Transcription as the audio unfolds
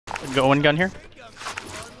Go one gun here.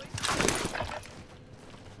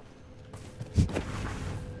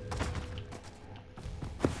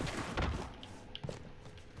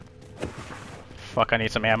 Fuck, I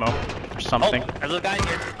need some ammo or something. Oh, there's a guy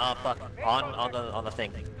here. Fuck. On the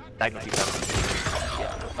thing. Diagonal feet.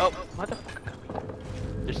 Oh, what the fuck?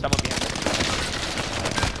 There's someone behind me.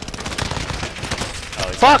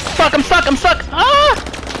 Oh, Fuck! Fuck! I'm stuck! I'm stuck! Ah!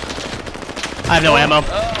 I have no ammo.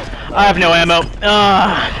 Oh, I have no ammo.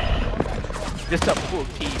 Ah! just a full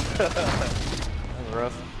team. That was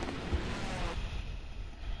rough.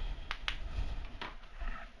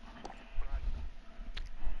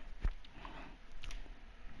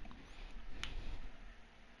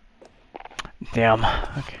 Damn.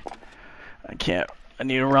 Okay. I can't. I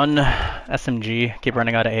need to run SMG. Keep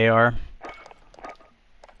running out of AR.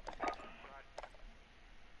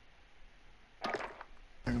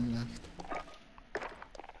 I'm left.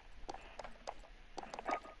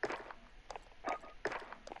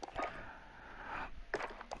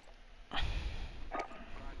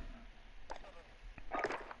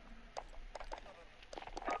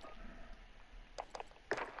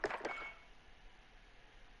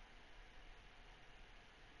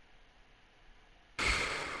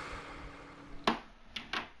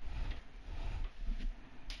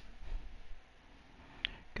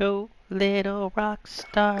 Go, little rock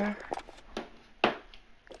star.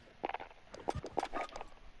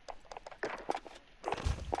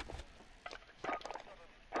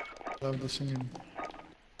 Love the scene.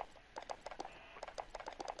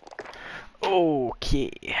 Okay,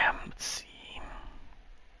 let's see.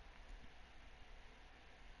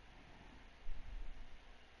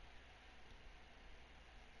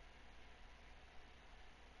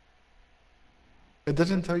 It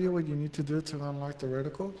doesn't tell you what you need to do to unlock the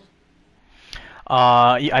reticles?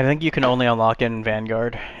 I think you can only unlock it in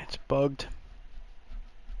Vanguard. It's bugged.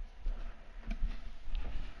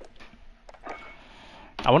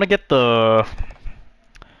 I want to get the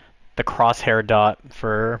crosshair dot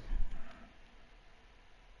for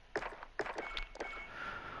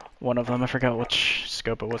one of them. I forgot which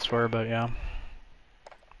scope it was for, but yeah.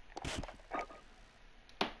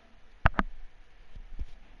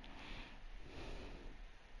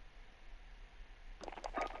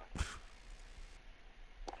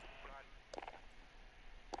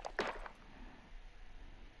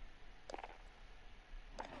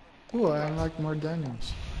 Ooh, I unlocked more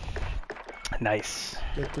Daniels. Nice.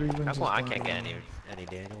 Get 3 wins. That's why I with can't get Daniels. any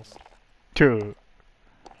Daniels. Two.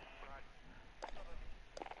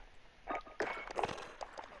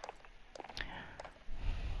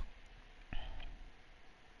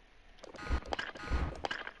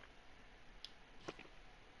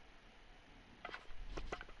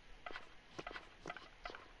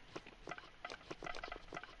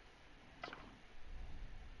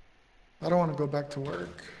 I don't want to go back to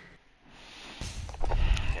work.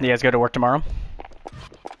 You guys go to work tomorrow?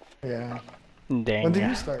 Yeah. Dang. When do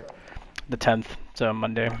you start? The 10th, so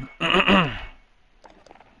Monday.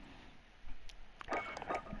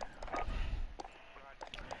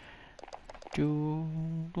 Do,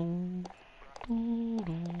 do, do, do,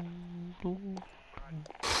 do.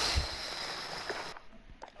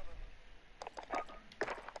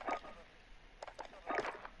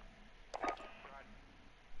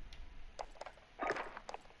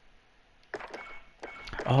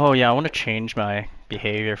 Oh yeah, I want to change my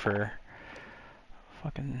behavior for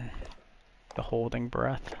fucking the holding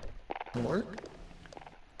breath. Work?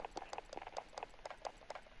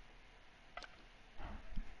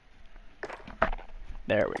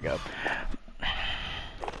 There we go.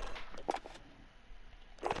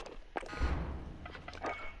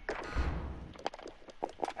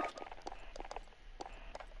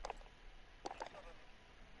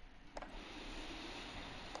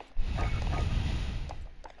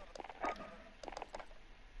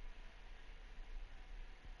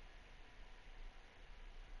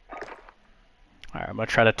 Alright, I'm gonna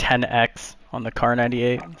try to 10x on the Car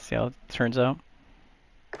 98, see how it turns out.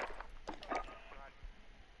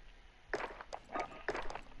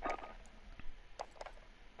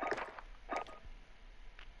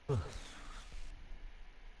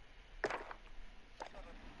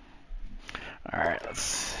 Alright, let's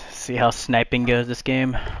see how sniping goes this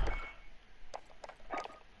game.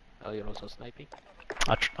 Oh, you're also sniping?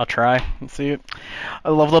 I'll try and see it. I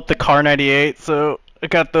leveled up the Car 98, so I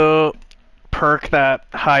got the perk that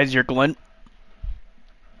hides your glint.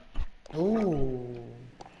 Ooh.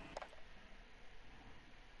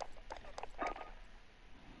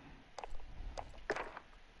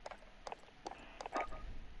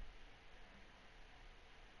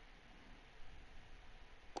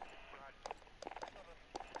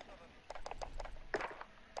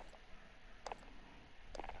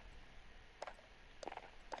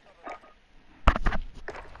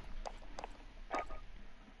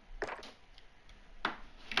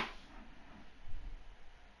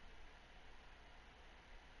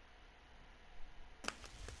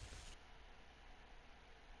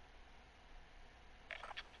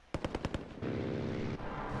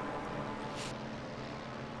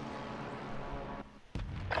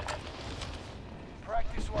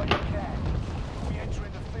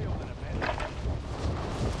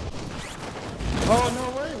 Oh, no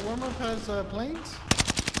way. Warm-up has planes?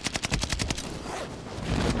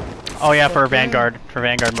 Oh yeah, for Okay. Vanguard. For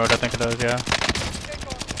Vanguard mode, I think it is, yeah.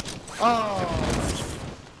 Oh.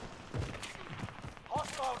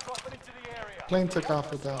 Plane took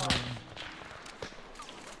off with that one.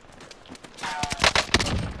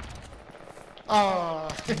 Oh,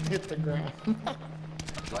 hit the ground.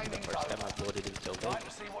 First time I've loaded in so big.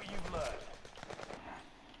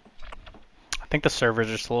 I think the server's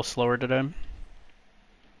just a little slower today.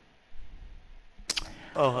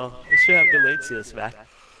 Oh well, it should have good latency this back.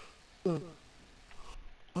 I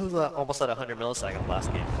was almost at 100 milliseconds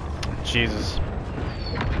last game. Jesus.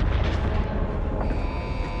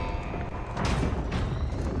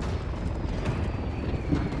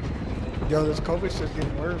 Yo, this COVID shit's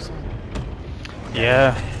getting worse. Huh?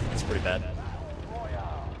 Yeah. It's pretty bad.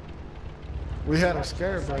 We had a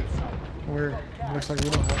scare, but looks like we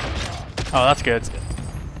don't have it. Oh, that's good.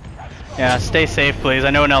 Yeah, stay safe, please. I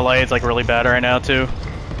know in LA it's like really bad right now too.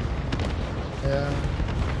 Yeah.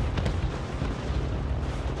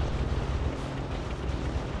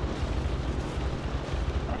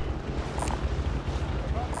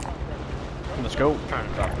 Let's go. Trying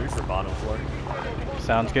to drop 3 for bottom floor.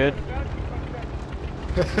 Sounds good.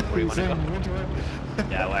 Where you He's wanna in go? which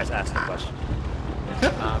one? Yeah, well, I was asking a question.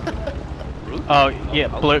 Roof? Oh yeah,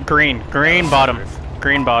 blue, green, bottom,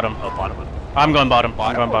 green bottom. Oh, bottom. I'm going bottom.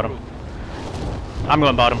 I'm going bottom. I'm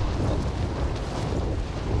going bottom.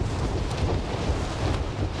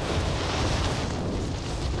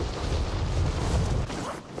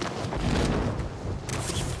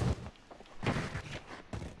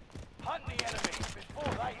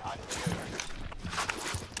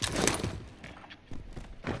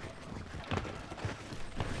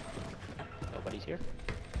 Nobody's here.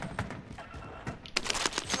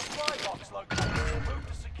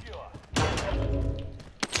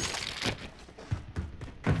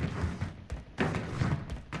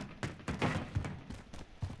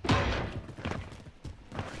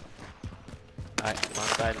 Alright, one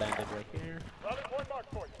side landed right here.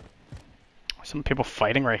 Some people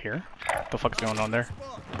fighting right here. What the fuck's going on there?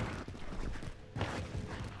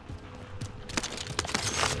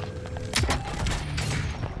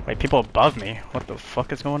 Wait, people above me? What the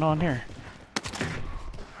fuck is going on here?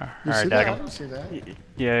 You Alright, see that? I Daggum. don't see that.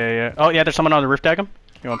 Yeah. Oh yeah, there's someone on the roof, Daggum.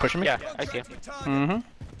 You wanna push me? Yeah, I see him. Mm-hmm.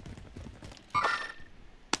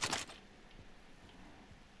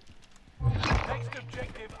 Next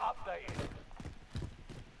objective updated.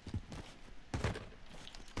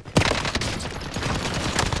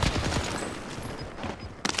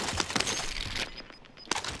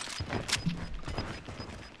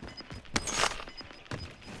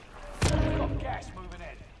 Got gas moving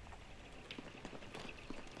in.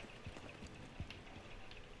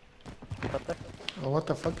 Up there? Oh, what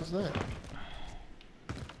the fuck is that?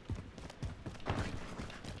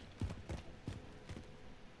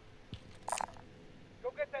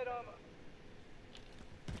 Go get that armor.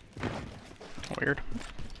 Weird.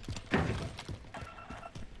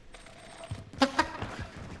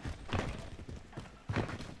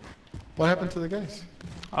 What happened to the guys?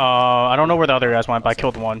 I don't know where the other guys went, but I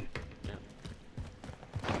killed one.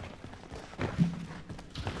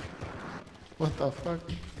 What the fuck?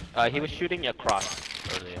 He was shooting across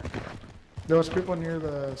earlier. There was people near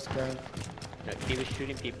the sky. No, he was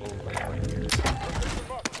shooting people like right here.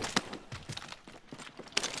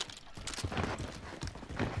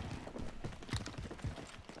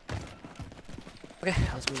 Okay,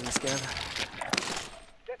 let's move this scan.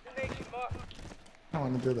 Destination mark. I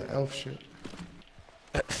want to do the elf shit.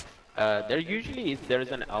 There usually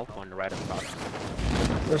there's an elf one right across.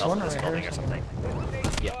 There's Elf one in this right building here. or something.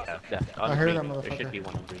 Yeah, on I heard green. that There should motherfucker. be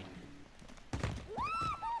one on green.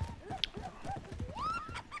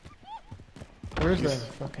 Where's that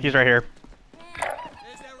fucking? He's right here.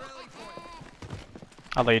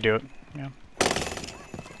 I'll let you do it. Yeah.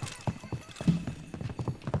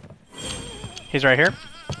 He's right here.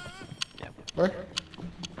 Where?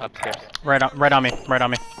 Upstairs. Right on me. Right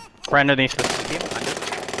underneath us. See him? Under?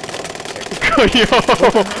 Yo!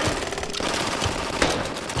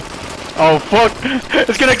 Oh fuck!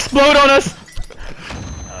 It's gonna explode on us!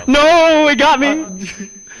 No, it got me!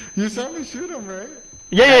 You saw me shoot him, right?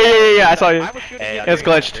 Yeah, I saw you. I was shooting It was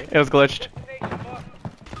glitched. It was glitched.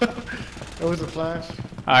 It was a flash.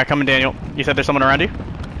 Alright, coming Daniel. You said there's someone around you?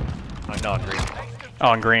 No, on green. Oh,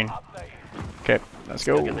 on green. Okay, let's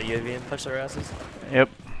go. Get the UAV and push their asses. Yep,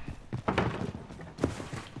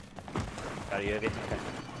 Got a UAV. Okay.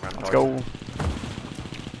 Run let's towards go. it.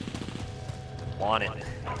 Want it.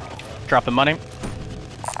 Drop the money.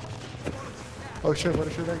 Oh shit,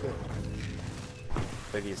 what should I get?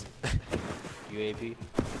 Babies. UAV,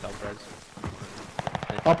 without res.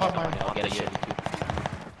 I'll pop mine. I'll get a UAV too.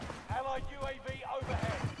 Allied UAV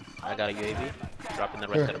overhead. I got a UAV. Dropping the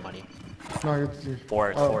rest Here. of the money. No, you're.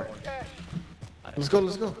 Four, it's Oh. four. Let's go,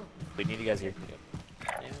 let's go. We need you guys here. Yeah,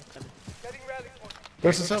 come in. Getting rally point.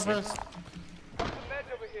 There's a self-res. Got some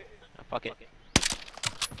meds over here. Fuck it.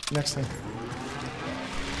 Next thing.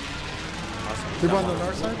 Awesome. People on the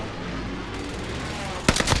north side?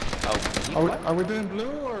 Oh, Are we doing blue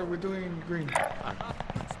or are we doing green?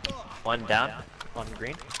 one down, one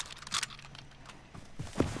green.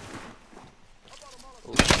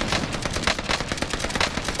 Ooh.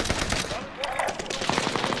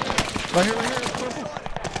 Right here, purple.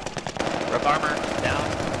 Rook armor, down.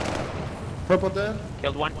 Purple dead.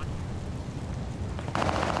 Killed one.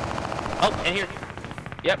 Oh, in here.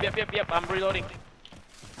 Yep. I'm reloading.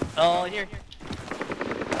 Oh, in here.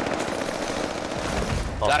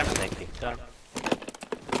 Got him. Thank you. Got him.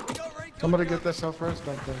 Somebody get that self-res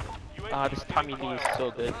back there. Ah, this Tommy Lee is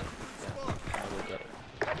so good. Yeah, I will get it.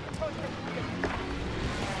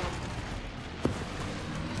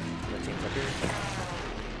 Other team's up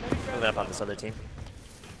here. Moving up on this other team.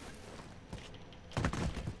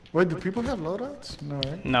 Wait, do people have loadouts? No,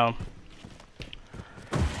 right? No.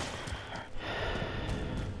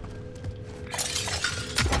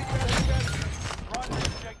 Primary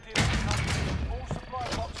objective is all supply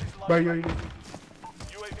boxes Right, loaded. you.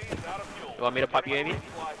 UAV is out of fuel. You want me to pop UAV?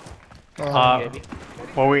 Uh,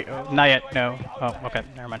 well, not yet. No. Oh, okay.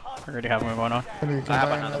 Never mind. We already have one going on. Can you I have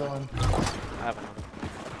buy another another one? I have another.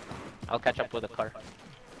 I'll catch up with the car.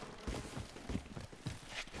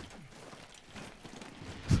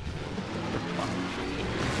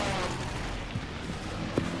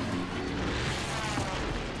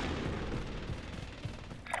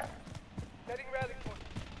 Getting rally point.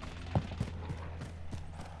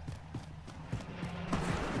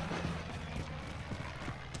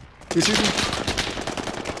 You see me?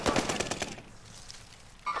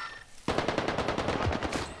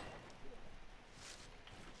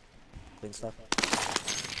 Clean stuff.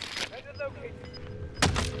 Vendor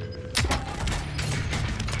located.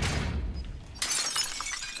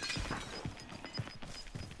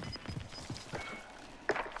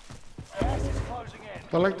 Gas is closing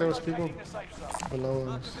in. I like those people Relocating the safe zone. below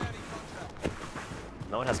us.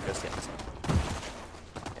 No one has ghost yet.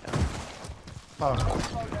 Oh,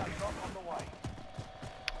 Loadout drop on the way.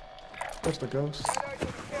 there's the ghost.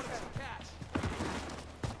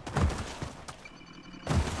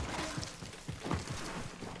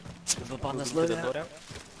 Move up on this loadout.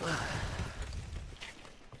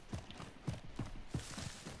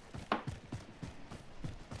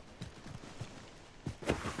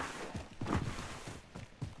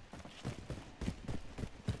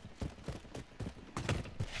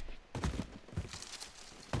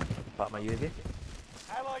 Pop my UAV.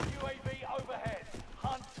 Allied UAV overhead.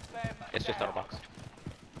 Hunt them It's just out of box.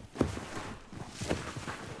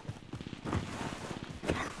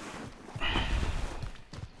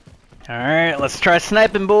 Alright, let's try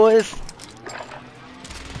sniping, boys.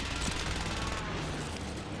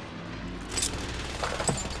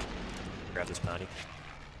 Grab this bounty.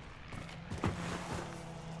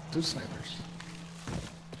 Two snipers.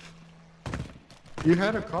 You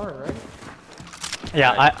had a car, right?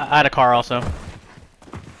 Yeah, I had a car also.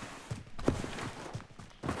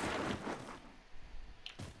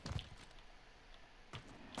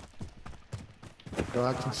 So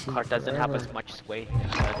I can see Car doesn't have forever. as much sway.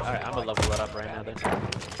 Alright, I'm gonna level it up right now then.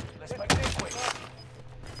 Let's make this quick.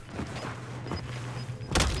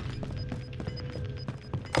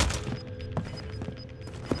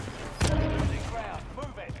 Losing ground.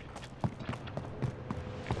 Move it.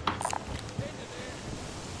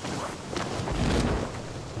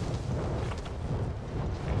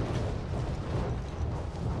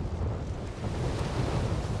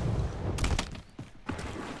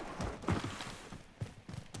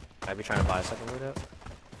 I'd be trying to buy a second loadout.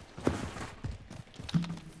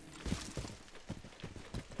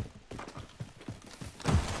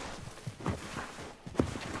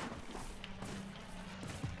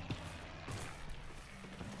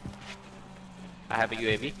 I have a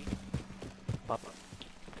UAV. Pop.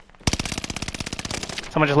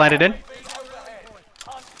 Someone just landed in. Overhead.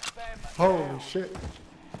 Hunt them. Holy shit.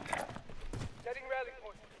 Getting rally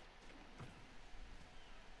point.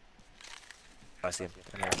 I see him.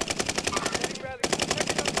 In there. Getting rally point.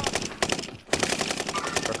 Taking them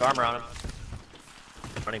up. Broke armor on him.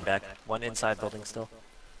 Running back. One inside building still.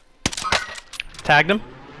 Tagged him.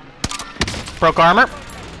 Broke armor.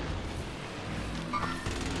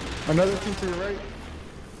 Another team to your right.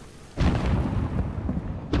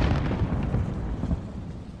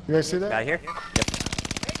 You guys see that? Guy here? Yep.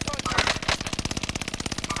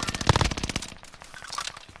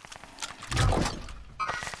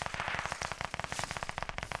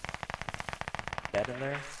 Dead in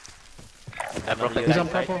there. He's on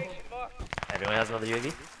purple. Everyone has another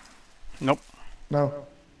UAV? Nope. No.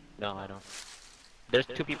 No, I don't. There's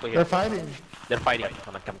two people here. They're fighting. They're fighting.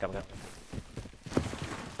 Come on, come.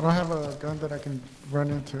 I don't have a gun that I can run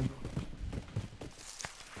into. Made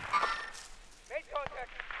contact.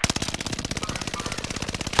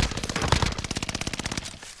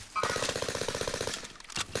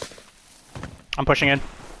 I'm pushing in.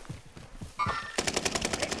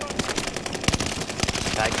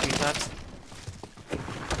 Tag 2 times.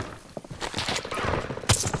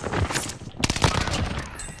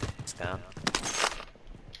 It's down.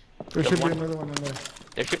 There should be one- another one in there.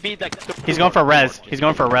 There should be like. He's going for res. He's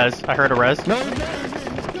going for res. I heard a res. No, he's not.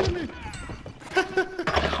 He's killing me.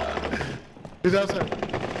 He's outside.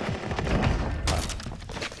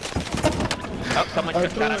 Oh, someone I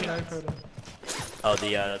just threw shot a at me. knife at him. Oh,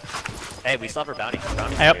 the Hey, we still have our bounty.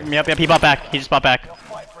 Bounty's Yep, here. yep. He bought back. He just bought back.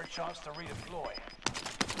 Fight for a chance to redeploy.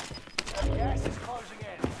 Gas is closing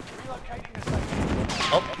in. Relocating the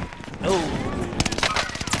safe. Oh. Oh.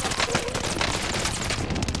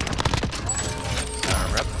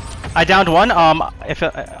 Rep. I downed one.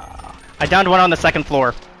 I downed one on the second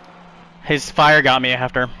floor. His fire got me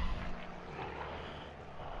after.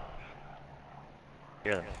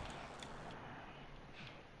 Hear them.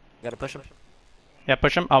 You gotta push him. Yeah,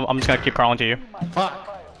 push him. I'm just gonna keep crawling to you. Fuck.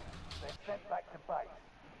 They're sent back to base.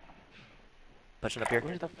 Pushing up here.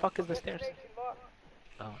 Where the fuck is the stairs?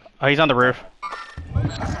 Oh. Oh, he's on the roof.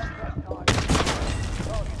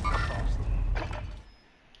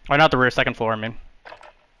 Or not the roof, second floor. I mean.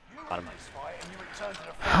 Bottom. Fight and you return to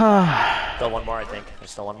the Still one more, I think.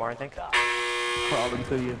 There's still one more, I think. Crawling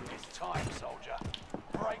to you. It's time, soldier.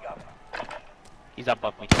 Break up. He's up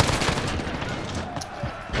me.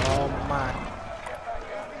 Oh my.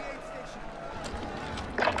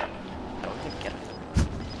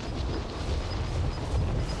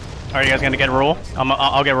 Are you guys gonna get roll?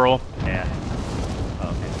 I'll get roll. Yeah. Oh,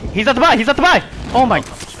 okay. He's at the buy. He's at the buy. Oh my.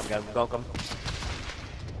 Welcome.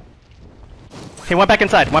 He went back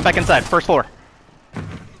inside. Went back inside. First floor.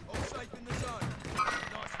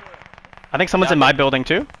 I think someone's in my building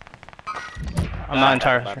too. I'm not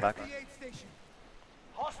entirely sure. Back.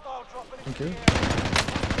 Hostile dropping Thank you.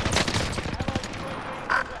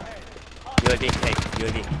 UAV. Hey,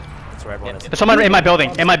 UAV. That's where everyone is. There's someone in my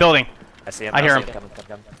building. In my building. I see him. I hear see him.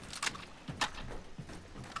 Coming.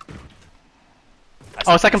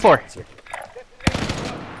 Oh, second floor. He's here.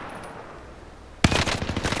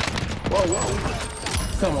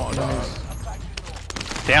 Come on, nice.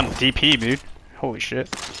 Damn, DP, dude. Holy shit.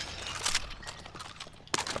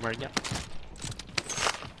 Come right, yeah.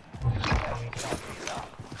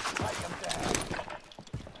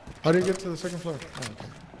 How do you get to the second floor?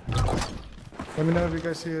 Oh. Let me know if you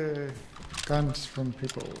guys see guns from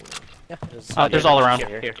people. Yeah. There's all around.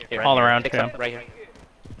 Here, All right around, here. yeah. Right here.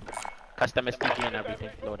 Custom SPG and everything.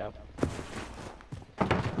 Load out.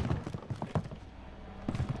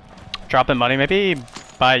 Dropping money, maybe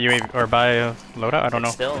buy UAV or buy a loadout. I don't know.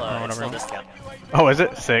 It's still, I don't know it's still whatever. discount. Oh, is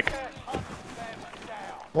it? Sick.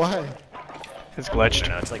 Why? It's I glitched.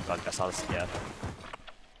 know, it's like bug. I saw this, yeah.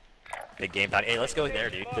 Big game bounty. Hey, let's go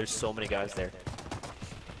there, dude. There's so many guys there.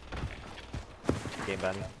 Game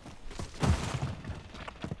bounty.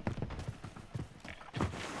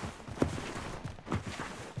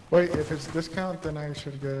 Wait, if it's discount, then I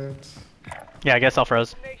should get. Yeah, I guess I'll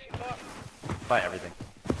froze. Buy everything.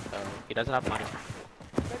 He doesn't have money.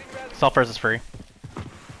 Self froze is free.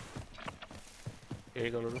 Here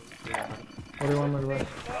you go, Lulu. What do you want me to buy?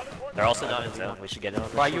 They're also not in zone. We should get in on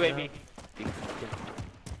this. Buy UAV.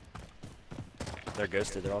 They're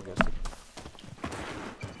ghosted. They're all ghosted.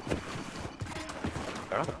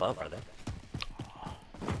 They're not above, are they?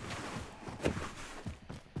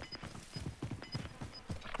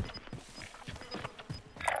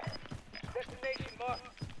 destination marked.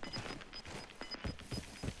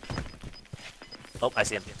 Oh, I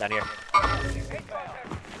see him. Down here.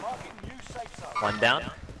 Marking new safe zone. One down.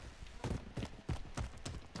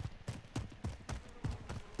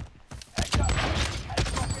 Heads up.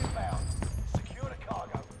 Headcraft inbound. Secure the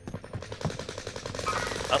cargo.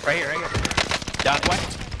 Oh, right here, right here. Down one.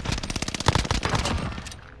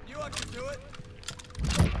 You want to do it?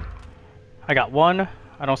 I got one.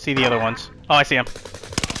 I don't see the other ones. Oh, I see him.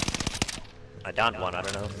 I downed one. I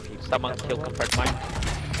don't know. Someone killed compared to mine.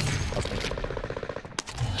 Okay.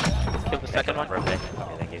 Kill the second one. Okay,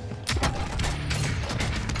 thank you.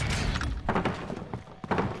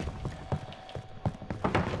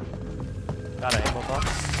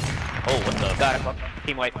 Got him.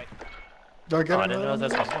 Team white. Do I get Oh, I him? didn't know there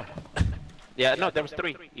was one more. Yeah, no, there was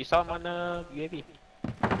 3. You saw him on the UAV.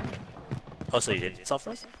 Oh, so you did self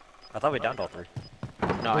res? I thought we downed all 3.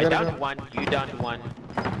 No, We I gotta downed go. 1. You downed 1.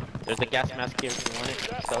 There's a gas mask here if you want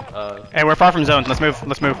it. So, Hey, we're far from zones. Let's move.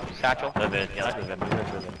 Let's move. satchel. Move in. Yeah, let's move in. Move in.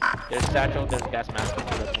 Move in. There's satchel. There's gas mask.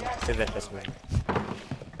 Move in. Let's move in.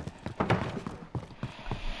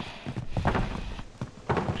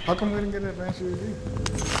 How come we didn't get advanced UAV?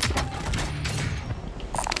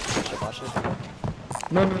 Watch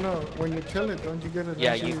it. No. When you kill it, don't you get advanced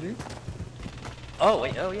Yeah, you- UAV? Oh,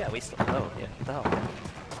 wait. Oh, yeah. We still. Oh, yeah. What the hell?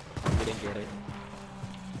 We didn't get it.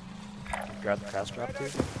 Grab the crash drop too.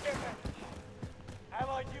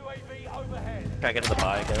 Allied UAV overhead. Can I get to the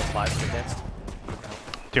buy? Get a 5 advanced?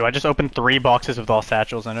 Dude, I just opened 3 boxes with all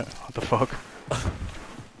satchels in it. What the fuck?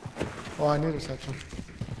 Oh, I need a section.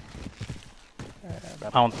 I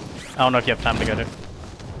don't know if you have time to get it.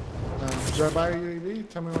 Should I buy a UAV?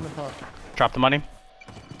 Tell me when to pop. Drop the money.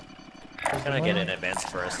 I'm gonna get in advance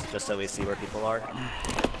first, just so we see where people are.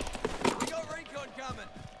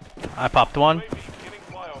 I popped one.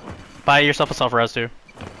 Buy yourself a self-res too.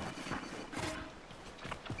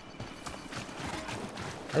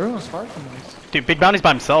 Everyone's far from us. Dude, Big Bounty's by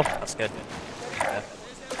himself. That's good. Yeah.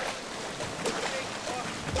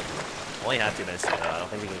 Only have 2 minutes to go. I don't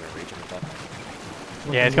think we can even reach him with that.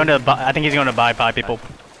 Yeah, he's going to. I think he's going to buy pie people.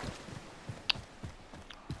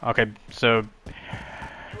 Okay, so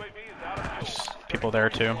there's people there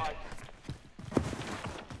too.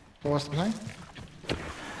 So what's the plan?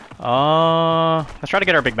 Let's try to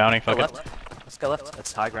get our Big Bounty. Go Fuck it. left. Let's go left.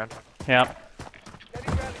 It's high ground. Yeah.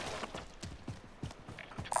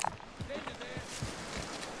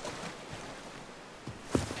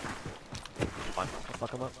 Fine. I'll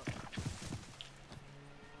fuck him up.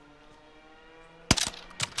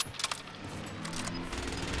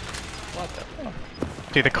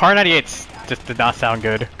 Dude, the Car 98 just did not sound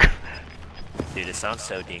good. Dude, it sounds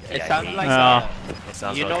so dinky. It I sounds hate like it. Oh. It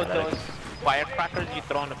sounds you really know kinetic. those firecrackers you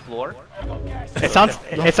throw on the floor? It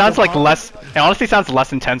sounds like less. It honestly sounds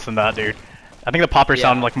less intense than that, dude. I think the poppers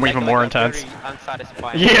sound like even more a intense. very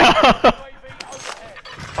unsatisfying. Yeah.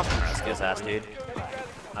 Let's get his ass, dude.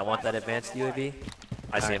 I want that advanced UAV.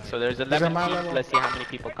 I see him. So there's at 11 my teams. level. Let's see how many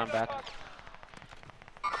people come back.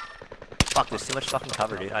 Fuck, there's too much fucking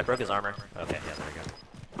cover, dude. I broke his armor. Okay, yeah, there we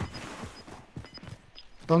go.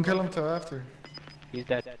 Don't kill him till after. He's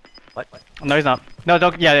dead. What? No, he's not. No,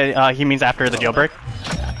 don't. Yeah, he means after the jailbreak.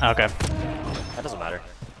 Okay. That doesn't matter.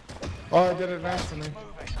 Oh, I did advance for me.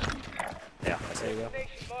 Yeah, there you go.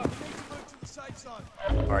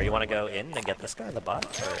 Or you want to go in and get this guy in the bot?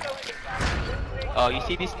 Or... Oh, you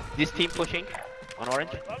see this team pushing on orange?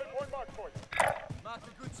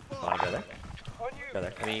 Want to go there? Go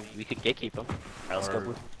there. I mean, we could gatekeep them. Alright, let's go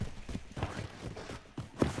blue.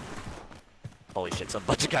 Holy shit, some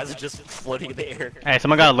bunch of guys are just floating in the air. Hey,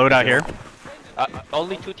 someone got a loadout here.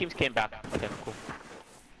 Only 2 teams came back. Okay, cool.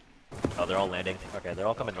 Oh, they're all landing. Okay, they're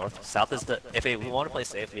all coming north. South is the... If we want to play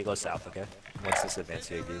safe, we go south, okay? Once this advanced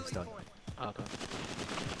UAV is done. Okay.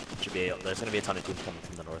 Should be... There's gonna be a ton of teams coming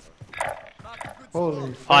from the north. Holy Oh,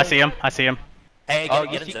 I fuck. see him. I see him. Hey, Oh,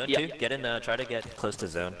 get you in see- zone yeah. too. Get in, try to get close to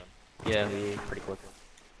zone. Yeah. Be pretty quick.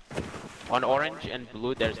 On orange and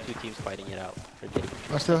blue, there's 2 teams fighting it out. For getting.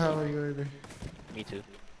 I still have a UAV. Me too.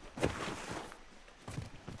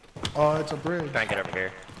 Oh, it's a bridge. Try and get over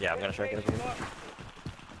here. Yeah, I'm gonna try to get over here.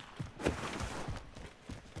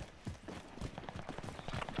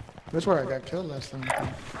 That's where I got killed last time, I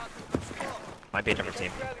think. Might be a different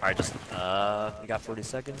team. Alright, just, we got 40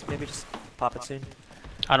 seconds. Maybe just pop it soon.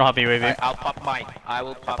 I don't have a UAV. Alright, I'll pop mine. I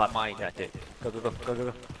will pop mine. Yeah, dude. Go, go, go, go, go,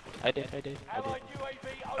 go. I did. Allied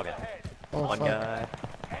UAV Okay. overhead. Oh, One fuck. guy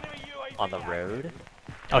Enemy UAV on the road.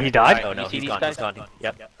 Oh, he died? Oh no, You see he's these gone, guys? he's gone.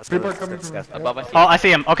 Yep, let's go. People are Let's coming go, from let's go. Above us. Oh, I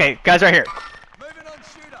see him. Okay, guys right here.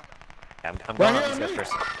 Yeah, I'm going Right on here, these guys me.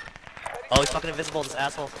 first. Oh, he's fucking invisible, this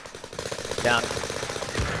asshole. Down.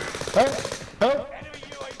 Help! Help! Enemy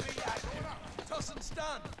UAV active.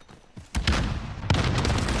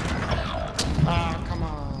 Ah, come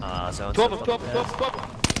on. Zone. 2 of them, 2 of them, 2 of them, 2 of them.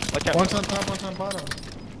 Watch out. One's on top, one's on bottom.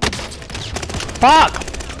 Fuck!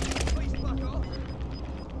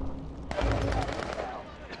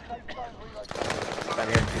 Down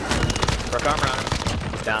here. Broke armor on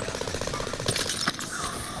him. He's down.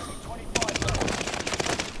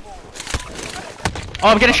 Oh,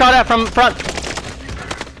 I'm getting shot at from front.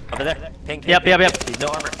 Over there. Ping, ping, Yep, ping. yep, yep. He's no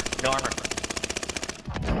armor. No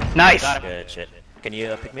armor. Nice. Good shit. Can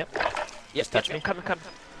you pick me up? Yes, touch touch me. me. Come.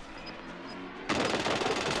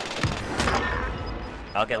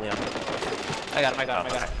 I'll get Leon. I got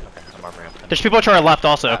him. Okay. some armor ammo. There's people to our left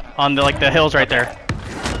also, on the the hills right there.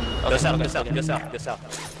 Go south, go south, go south, go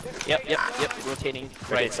south. Yep. Rotating.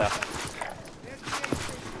 Right south.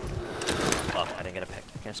 Oh, I didn't get a pick.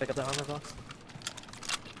 Can I pick up the armor box?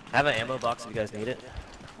 I have an ammo box if you guys need it.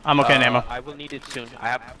 I'm okay in ammo. I will need it soon. I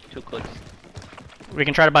have 2 clips. We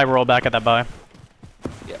can try to buy rollback at that buy.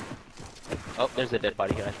 Yeah. Oh, there's a dead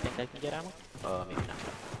body here. I think I can get ammo. Maybe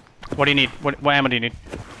not. What do you need? What ammo do you need?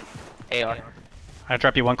 AR. I'll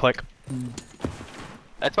drop you 1 click.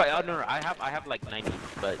 That's why. Oh no, I have like 90,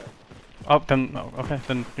 but Oh, then okay,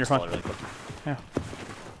 then you're Just roll fine. it really quick. Yeah.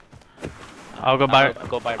 I'll go buy. I'll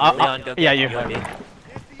go buy. Leon, go yeah, get you. UAV.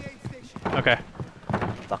 Okay.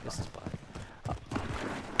 Fuck this spot.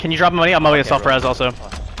 Can you drop money? I'm always self res also. Okay.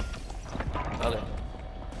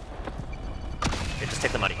 Here, just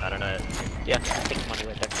take the money. I don't know. Yeah, take the money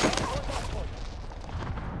right there.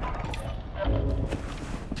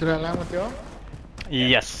 Should I land with y'all?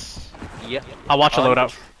 Yes. Yeah. I'll watch the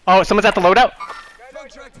loadout. Oh, someone's at the loadout.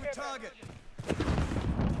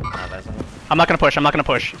 I'm not gonna push. I'm not gonna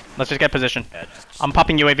push. Let's just get position. Yeah, I'm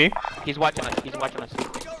popping UAV. He's watching us. He's watching us.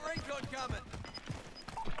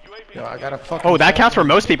 Yo, I got a fucking. Oh, that counts for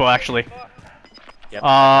shotgun. most people actually. Yep.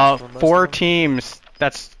 4 teams.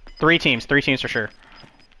 That's 3 teams. 3 teams for sure.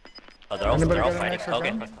 Oh, they're all Anybody fighting. got an extra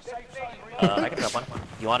Okay. gun? I can drop one.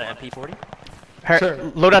 You want an MP40? Sure.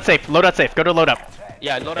 Loadout safe. Loadout safe. Go to loadout.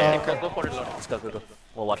 Yeah, load Oh, up. okay. Go for it. Load. Let's go, go, go.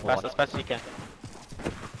 We'll watch, Fast as fast as you can.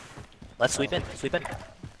 Let's sweep in, sweep in.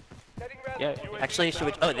 Yeah. Actually, should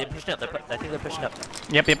we? Oh, they're pushing up. I think they're pushing up.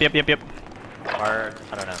 Yep. Or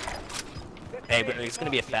I don't know. Hey, but it's gonna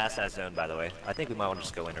be a fast ass zone, by the way. I think we might want to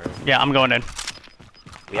just go in early. Yeah, I'm going in.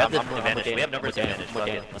 We have the I'm advantage. with We have Dan. numbers I'm with advantage.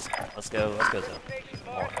 Dan. Fuck it. Let's go. Let's go zone.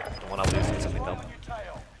 Don't want to lose since we help.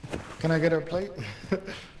 Can I get a plate?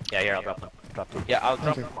 Yeah, here I'll drop one. Drop 2. Yeah, I'll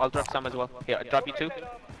drop. Okay. I'll drop some as well. Here, I'll drop you 2.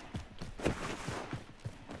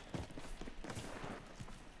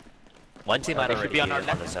 One team might They should already be on our on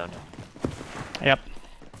left. the zone. Yep.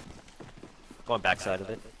 Going backside of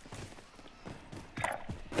it.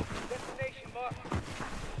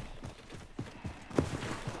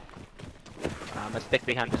 I'm gonna stick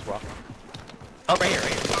behind this rock. Oh, right here, right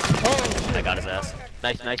here. Oh, I got his ass.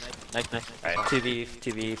 Nice. Alright,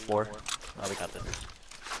 2v4. Oh, we got this.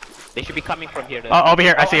 They should be coming from here. Oh, over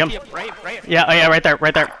here. I see him. Right. Yeah, right there.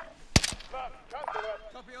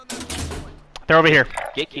 They're over here.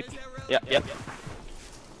 Gatekeep. Yep.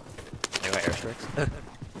 Anyway, airstrikes.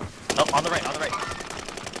 Oh, on the right.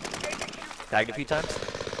 Tagged a few times.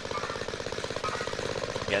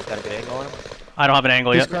 You guys got a good angle on him? I don't have an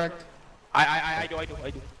angle He's yet. cracked. I do.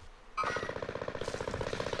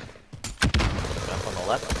 Jump on the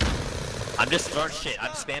left. I'm just throwing shit.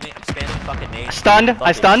 I'm spamming fucking nades. Stunned.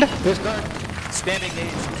 I stunned. He's cracked. Spamming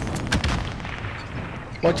nades.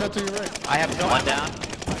 Watch out to your right. I have no One ammo. down.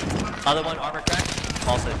 Other one armor crack.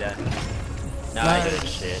 Also dead. Nice. Good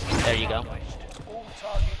shit. There you go.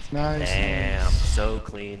 Nice. Damn. So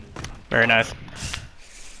clean. Very nice.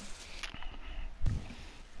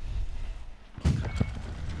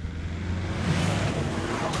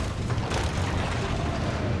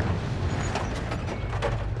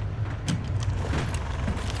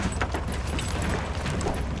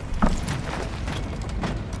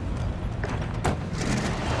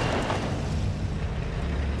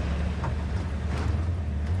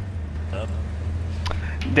 Up.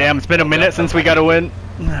 Damn, it's been a minute since we got a win.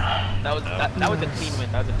 That was a clean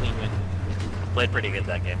win. That was a clean win. Played pretty good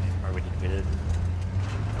that game. Or we did.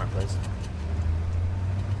 Our place.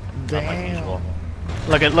 Not like Damn. usual.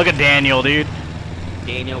 Look at Daniel, dude.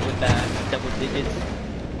 Daniel with that double digits.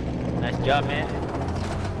 Nice job, man.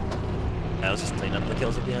 I was just cleaning up the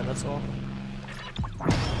kills at the end, that's all.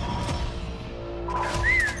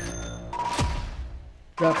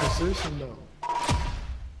 That position though.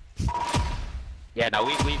 Yeah, no,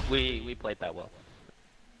 we played that well.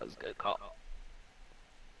 That was a good call.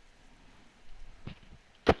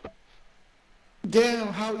 Damn,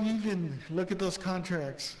 how even? Look at those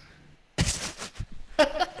contracts.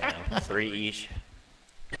 Damn, 3 each.